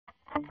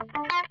In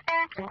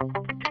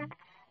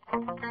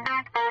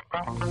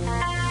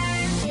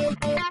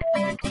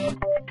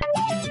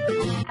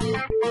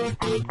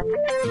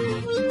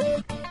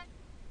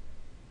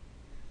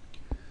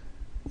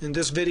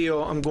this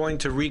video, I'm going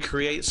to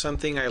recreate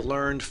something I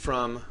learned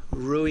from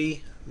Rui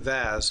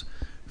Vaz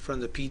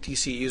from the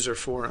PTC user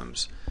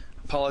forums.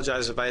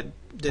 Apologize if I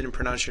didn't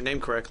pronounce your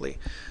name correctly.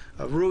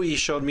 Rui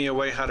showed me a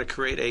way how to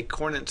create a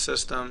coordinate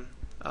system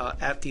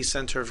at the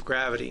center of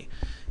gravity.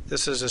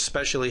 This is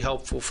especially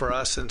helpful for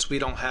us since we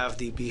don't have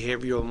the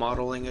behavioral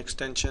modeling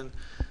extension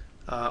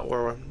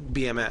or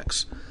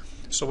BMX.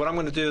 So what I'm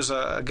going to do is,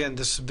 again,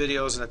 this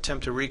video is an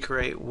attempt to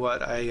recreate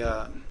what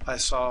I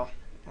saw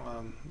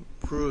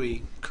Rui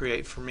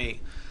create for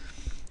me.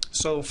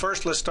 So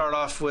first, let's start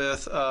off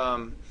with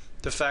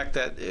the fact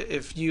that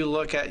if you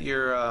look at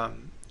your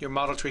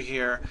model tree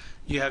here,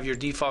 you have your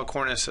default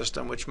coordinate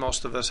system, which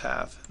most of us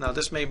have. Now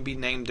this may be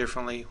named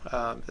differently,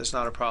 it's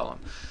not a problem.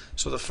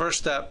 So the first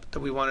step that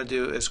we want to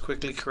do is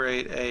quickly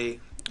create a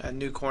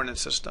new coordinate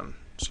system.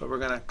 So we're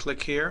going to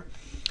click here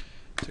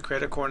to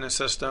create a coordinate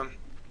system.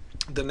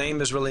 The name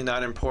is really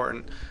not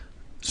important.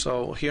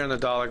 So here in the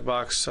dialog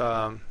box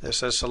it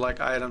says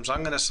select items.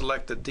 I'm going to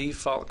select the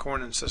default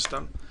coordinate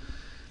system,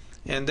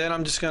 and then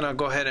I'm just going to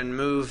go ahead and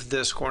move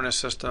this coordinate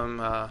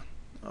system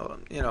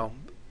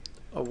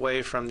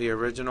away from the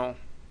original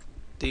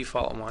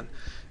default one.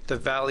 The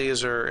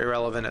values are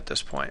irrelevant at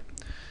this point.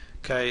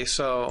 Okay,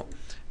 so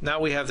now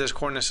we have this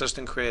coordinate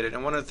system created,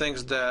 and one of the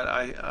things that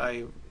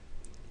I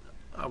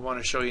want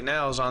to show you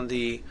now is on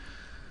the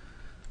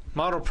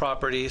model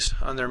properties,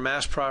 under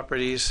mass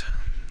properties,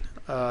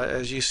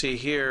 as you see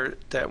here,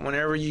 that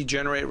whenever you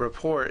generate a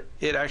report,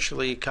 it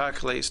actually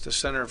calculates the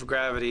center of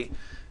gravity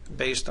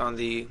based on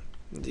the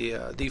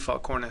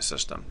default coordinate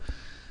system.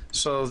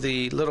 So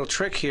the little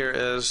trick here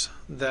is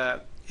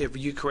that if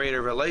you create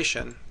a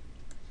relation,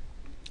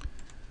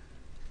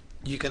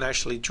 you can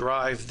actually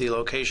drive the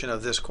location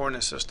of this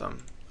coordinate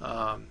system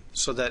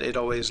so that it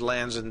always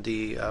lands in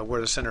the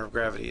where the center of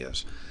gravity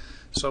is.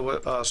 So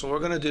what we're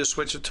going to do is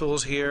switch the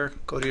tools here,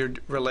 go to your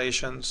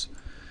relations,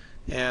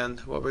 and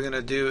what we're going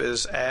to do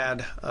is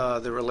add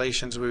the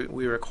relations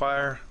we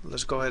require.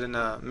 Let's go ahead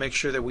and make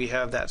sure that we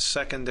have that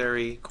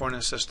secondary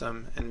coordinate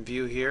system in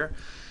view here,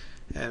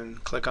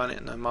 and click on it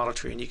in the model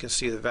tree, and you can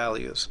see the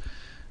values.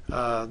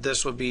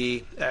 This will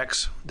be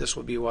X, this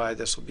will be Y,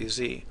 this will be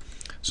Z.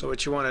 So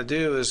what you want to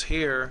do is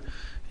here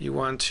you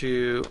want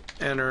to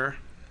enter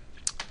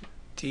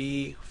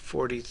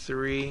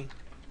D43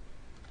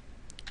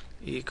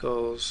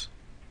 equals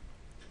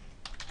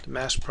the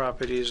mass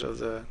properties of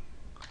the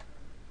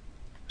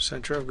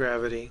center of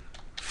gravity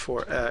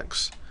for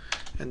X,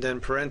 and then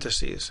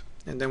parentheses,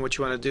 and then what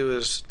you want to do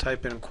is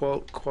type in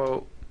quote,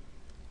 quote,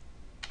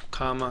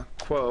 comma,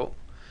 quote,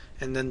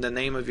 and then the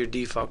name of your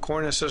default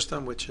coordinate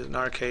system, which in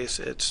our case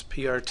it's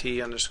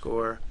PRT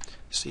underscore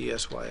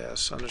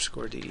CSYS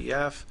underscore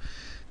DEF.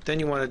 Then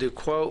you want to do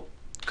quote,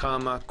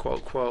 comma,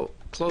 quote, quote,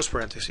 close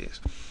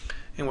parentheses.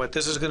 And what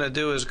this is going to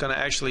do is going to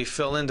actually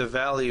fill in the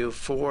value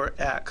for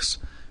X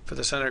for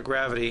the center of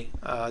gravity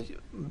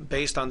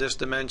based on this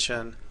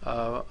dimension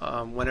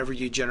whenever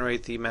you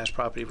generate the mass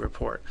property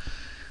report.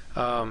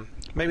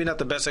 Maybe not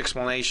the best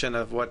explanation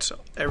of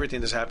everything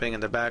that's happening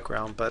in the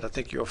background, but I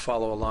think you'll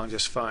follow along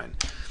just fine.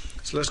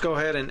 So let's go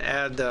ahead and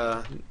add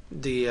the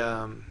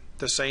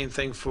same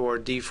thing for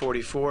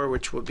D44,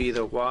 which will be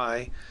the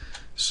Y.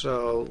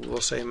 So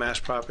we'll say mass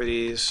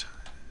properties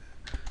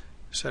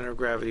center of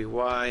gravity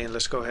Y, and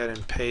let's go ahead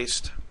and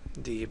paste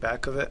the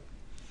back of it.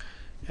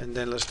 And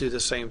then let's do the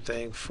same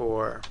thing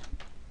for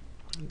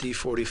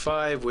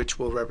D45, which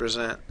will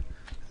represent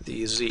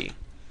the Z.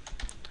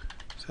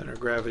 Center of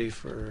gravity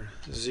for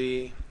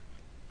Z,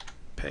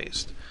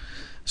 paste.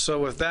 So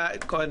with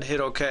that, go ahead and hit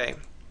OK.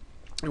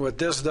 And what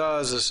this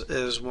does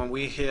is when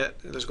we hit,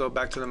 let's go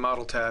back to the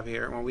model tab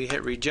here, when we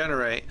hit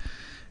regenerate,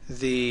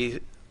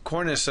 the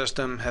coordinate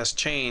system has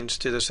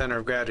changed to the center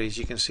of gravity. As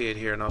you can see it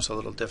here, and also a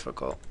little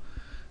difficult.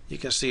 You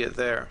can see it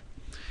there.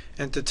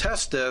 And to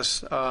test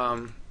this,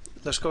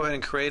 let's go ahead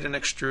and create an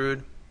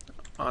extrude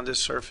on this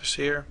surface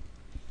here,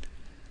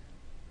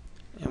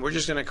 and we're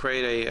just going to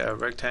create a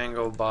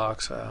rectangle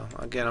box.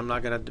 Again, I'm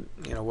not going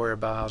to worry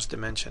about how it's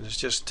dimensioned. It's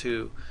just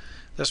to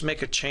let's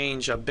make a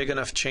change, a big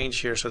enough change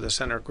here so the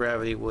center of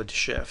gravity would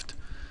shift.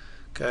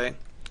 Okay,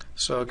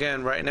 so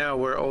again, right now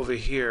we're over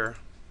here,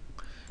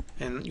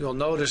 and you'll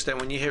notice that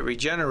when you hit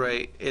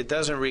regenerate, it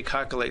doesn't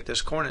recalculate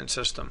this coordinate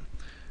system.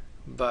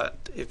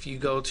 But if you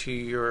go to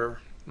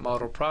your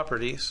model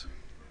properties,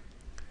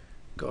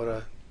 go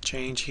to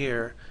change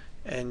here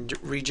and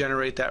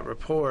regenerate that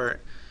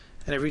report,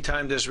 and every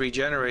time this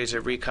regenerates,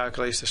 it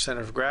recalculates the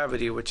center of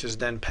gravity, which is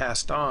then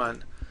passed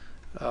on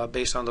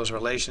based on those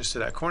relations to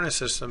that coordinate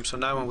system. So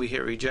now when we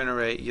hit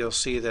regenerate, you'll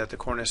see that the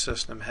coordinate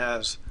system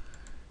has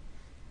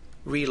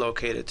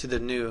relocated to the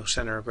new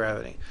center of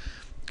gravity.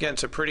 Again,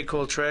 it's a pretty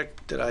cool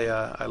trick that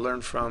I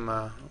learned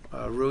from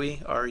Rui,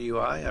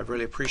 R-U-I. I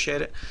really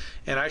appreciate it.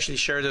 And I actually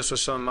shared this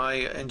with some of my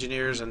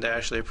engineers, and they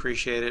actually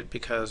appreciate it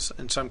because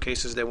in some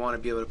cases they want to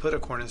be able to put a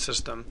coordinate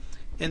system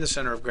in the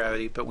center of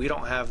gravity, but we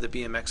don't have the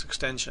BMX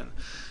extension.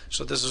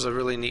 So this is a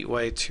really neat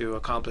way to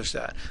accomplish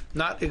that.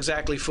 Not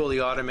exactly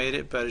fully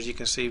automated, but as you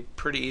can see,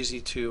 pretty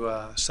easy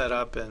to set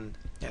up and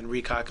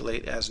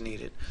recalculate as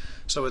needed.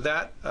 So with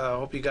that, I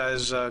hope you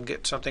guys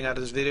get something out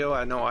of this video.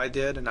 I know I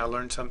did, and I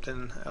learned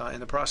something in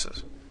the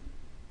process.